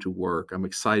I go to work, I'm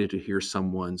excited to hear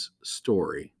someone's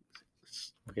story.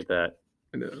 Look at that.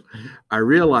 I know. I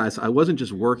realized I wasn't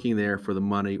just working there for the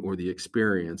money or the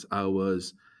experience. I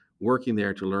was working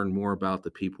there to learn more about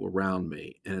the people around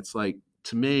me. And it's like,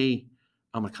 to me,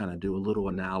 I'm going to kind of do a little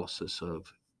analysis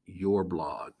of your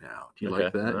blog now. Do you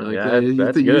like that?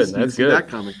 That's good. That's good. That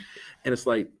coming. And it's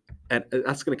like, and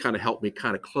that's going to kind of help me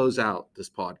kind of close out this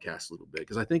podcast a little bit.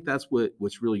 Because I think that's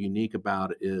what's really unique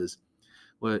about it is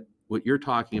what you're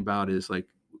talking about is like,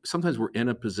 sometimes we're in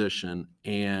a position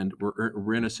and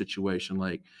we're in a situation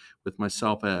like with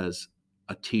myself as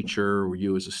a teacher or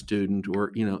you as a student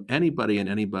or,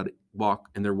 anybody walk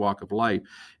in their walk of life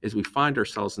is we find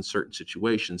ourselves in certain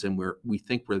situations and we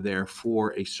think we're there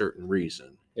for a certain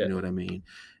reason. You know what I mean?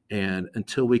 And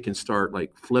until we can start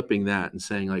like flipping that and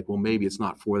saying like, well, maybe it's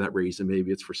not for that reason. Maybe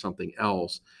it's for something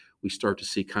else. We start to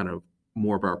see kind of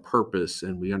more of our purpose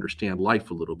and we understand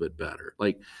life a little bit better.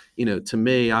 Like, to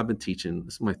me, I've been teaching,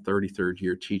 this is my 33rd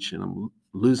year teaching. I'm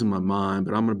losing my mind,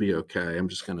 but I'm going to be okay. I'm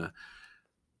going to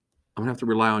have to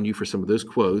rely on you for some of those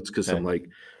quotes because I'm Okay. like,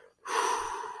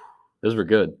 Those were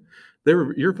good.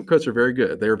 your quotes are very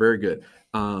good. They're very good.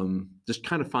 Just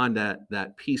kind of find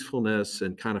that peacefulness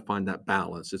and kind of find that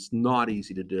balance. It's not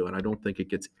easy to do, and I don't think it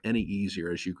gets any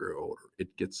easier as you grow older.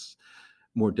 It gets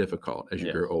more difficult as you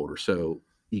Yeah. grow older. So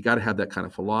you got to have that kind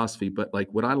of philosophy. But like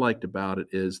what I liked about it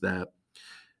is that,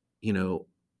 you know,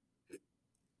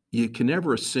 you can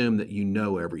never assume that you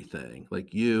know everything.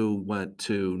 Like you went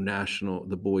to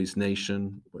the Boys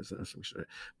Nation, was that some shit?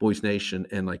 Boys Nation,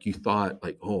 and like you thought,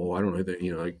 like, oh, I don't know that,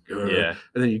 like, Yeah.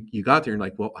 and then you got there and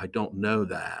like, well, I don't know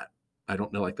that. I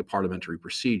don't know like the parliamentary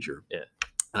procedure. Yeah.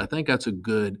 And I think that's a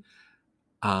good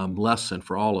lesson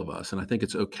for all of us. And I think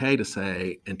it's okay to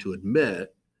say and to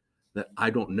admit that I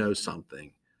don't know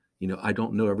something. I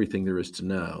don't know everything there is to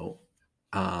know.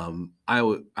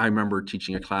 I remember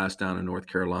teaching a class down in North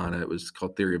Carolina. It was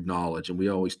called Theory of Knowledge, and we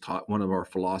always taught one of our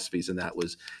philosophies, and that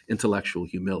was intellectual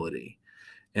humility.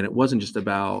 And it wasn't just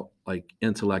about like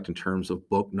intellect in terms of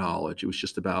book knowledge. It was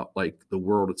just about like the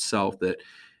world itself,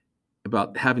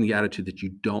 about having the attitude that you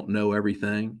don't know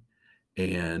everything,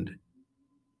 and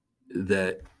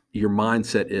that your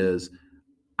mindset is,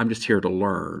 I'm just here to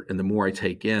learn. And the more I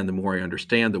take in, the more I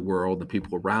understand the world, the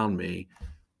people around me,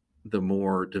 the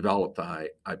more developed I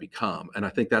become. And I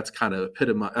think that's kind of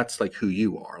that's like who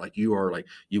you are. Like you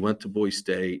went to Boise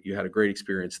State, you had a great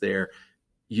experience there.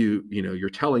 You're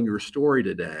telling your story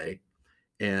today.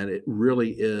 And it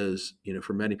really is,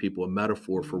 for many people, a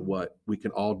metaphor for what we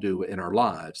can all do in our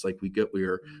lives. Like we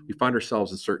find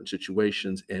ourselves in certain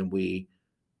situations and we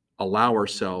allow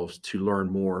ourselves to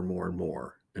learn more and more and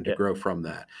more and to Yeah. grow from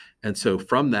that. And so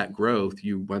from that growth,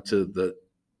 you went to the,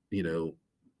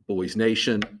 Boys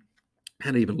Nation,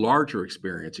 had an even larger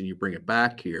experience, and you bring it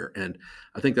back here. And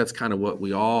I think that's kind of what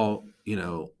we all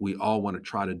want to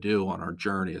try to do on our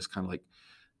journey, is kind of like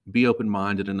be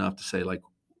open-minded enough to say, like,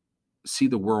 see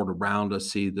the world around us,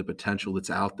 see the potential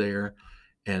that's out there,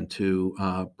 and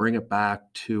to bring it back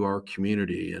to our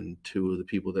community and to the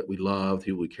people that we love,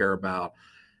 who we care about,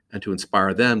 and to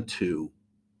inspire them to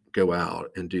go out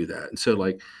and do that. And so,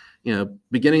 like,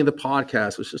 beginning of the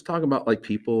podcast was just talking about like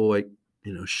people like,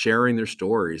 sharing their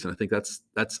stories. And I think that's,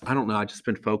 I don't know, I just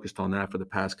been focused on that for the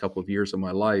past couple of years of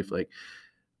my life. Like,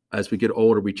 as we get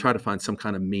older, we try to find some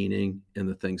kind of meaning in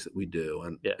the things that we do.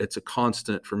 And Yeah. it's a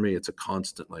constant for me. It's a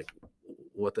constant, like,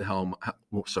 what the hell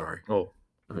sorry. Oh.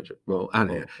 Well, I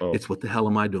don't know. Oh. It's what the hell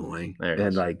am I doing? There it And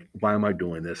is. like, why am I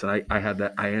doing this? And I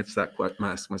answer that question,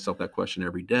 I ask myself that question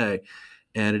every day.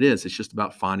 And it's just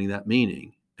about finding that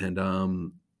meaning and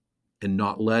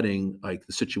not letting like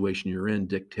the situation you're in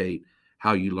dictate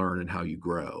how you learn and how you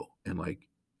grow. And like,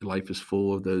 life is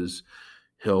full of those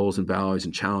hills and valleys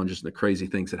and challenges and the crazy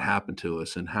things that happen to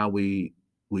us, and how we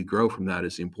grow from that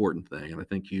is the important thing. And I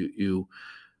think you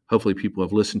hopefully people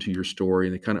have listened to your story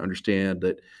and they kind of understand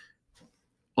that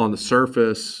on the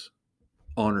surface,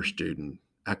 honor student,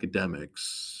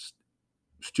 academics,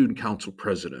 student council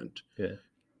president, Yeah.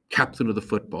 captain of the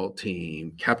football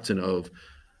team, captain of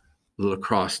the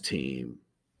lacrosse team,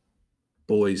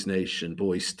 Boys Nation,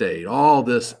 Boys State, all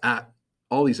these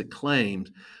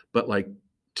acclaims. But like,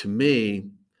 to me,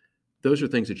 those are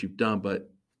things that you've done,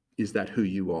 but is that who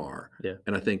you are? Yeah.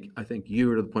 And I think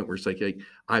you're to the point where it's like, hey,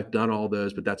 I've done all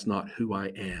those, but that's not who I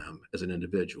am as an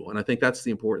individual. And I think that's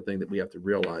the important thing that we have to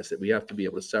realize, that we have to be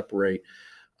able to separate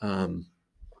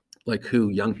like who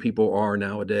young people are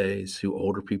nowadays, who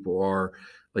older people are,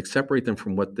 like separate them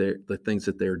from the things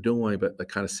that they're doing, but like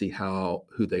kind of see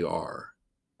who they are,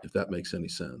 if that makes any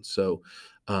sense. So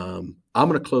I'm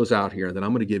going to close out here, and then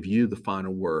I'm going to give you the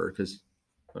final word, because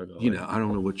I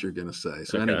don't know what you're going to say.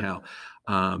 So Okay. anyhow,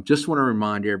 just want to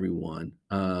remind everyone,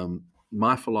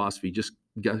 my philosophy, just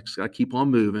got to keep on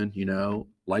moving.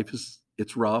 Life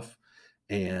it's rough,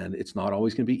 and it's not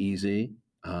always going to be easy.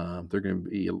 There are going to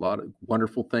be a lot of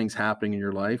wonderful things happening in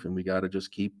your life, and we got to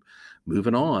just keep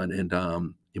moving on. And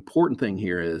the important thing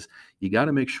here is you got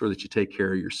to make sure that you take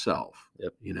care of yourself.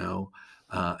 Yep.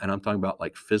 And I'm talking about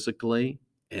like physically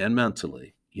and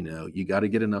mentally. You got to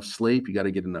get enough sleep. You got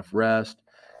to get enough rest.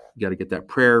 You got to get that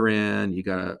prayer in. You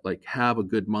got to like have a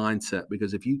good mindset,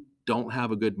 because if you don't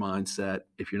have a good mindset,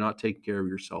 if you're not taking care of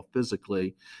yourself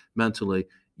physically, mentally,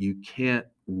 you can't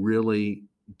really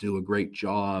do a great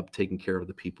job taking care of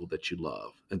the people that you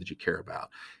love and that you care about.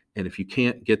 And if you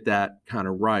can't get that kind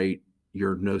of right,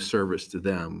 you're no service to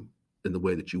them in the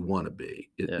way that you want to be.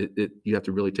 You have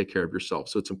to really take care of yourself.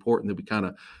 So it's important that we kind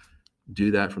of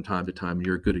do that from time to time. And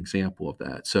you're a good example of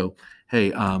that. So,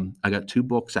 hey, I got 2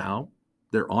 books out.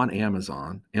 They're on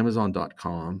Amazon,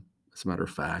 Amazon.com, as a matter of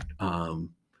fact.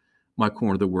 My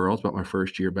Corner of the World is about my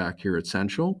first year back here at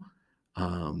Central.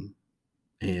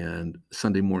 And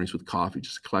Sunday Mornings with Coffee,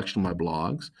 just a collection of my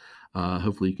blogs.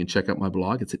 Hopefully you can check out my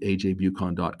blog. It's at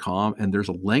ajbucon.com. And there's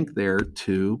a link there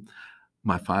to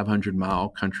my 500-mile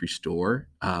country store.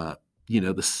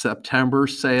 The September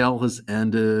sale has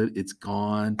ended. It's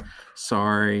gone.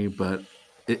 Sorry, but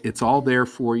it's all there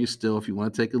for you still. If you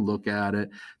want to take a look at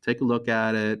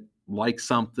it, like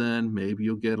something, maybe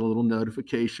you'll get a little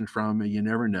notification from me. You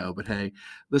never know. But hey,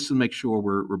 let's make sure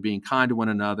we're being kind to one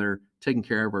another, taking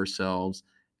care of ourselves.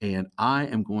 And I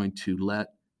am going to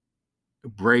let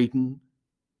Braden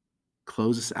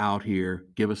close us out here.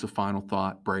 Give us a final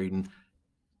thought, Braden.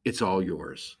 It's all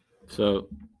yours. So,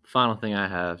 final thing I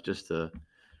have, just to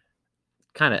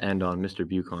kind of end on Mr.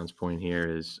 Buchan's point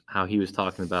here, is how he was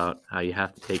talking about how you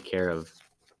have to take care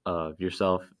of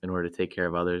yourself in order to take care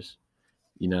of others.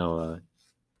 You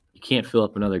can't fill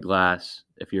up another glass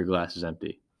if your glass is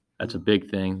empty. That's a big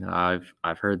thing. I've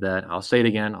heard that. I'll say it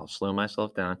again. I'll slow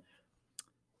myself down.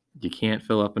 You can't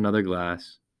fill up another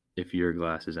glass if your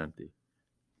glass is empty.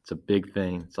 It's a big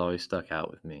thing. It's always stuck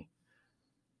out with me.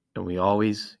 And we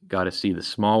always got to see the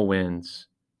small wins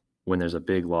when there's a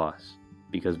big loss,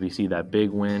 because we see that big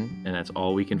win and that's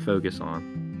all we can focus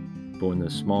on. But when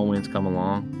those small wins come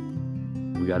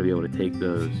along, we got to be able to take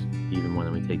those even more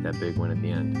than we take that big win at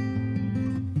the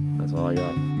end. That's all I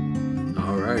got.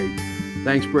 All right.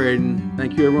 Thanks, Braden.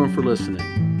 Thank you, everyone, for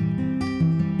listening.